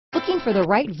Looking for the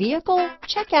right vehicle?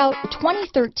 Check out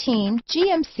 2013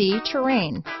 GMC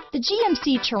Terrain. The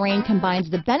GMC Terrain combines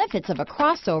the benefits of a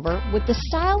crossover with the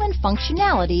style and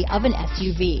functionality of an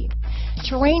SUV.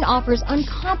 Terrain offers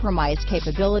uncompromised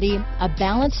capability, a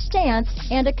balanced stance,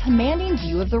 and a commanding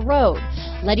view of the road,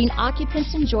 letting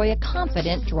occupants enjoy a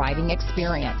confident driving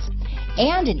experience.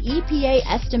 And an EPA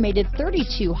estimated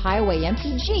 32 highway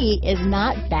MPG is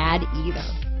not bad either.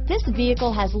 This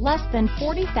vehicle has less than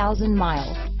 40,000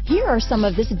 miles. Here are some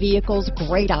of this vehicle's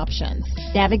great options: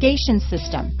 navigation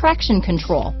system, traction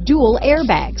control, dual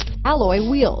airbags, alloy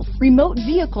wheels, remote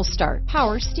vehicle start,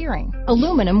 power steering,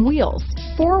 aluminum wheels,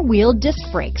 4-wheel disc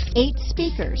brakes, 8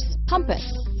 speakers, compass,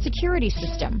 security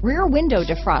system, rear window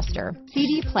defroster,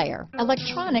 CD player,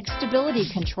 electronic stability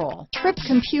control, trip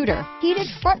computer, heated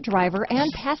front driver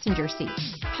and passenger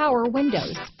seats, power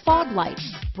windows, fog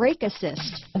lights, brake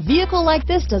assist. A vehicle like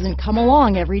this doesn't come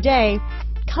along every day.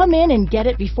 Come in and get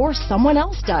it before someone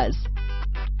else does.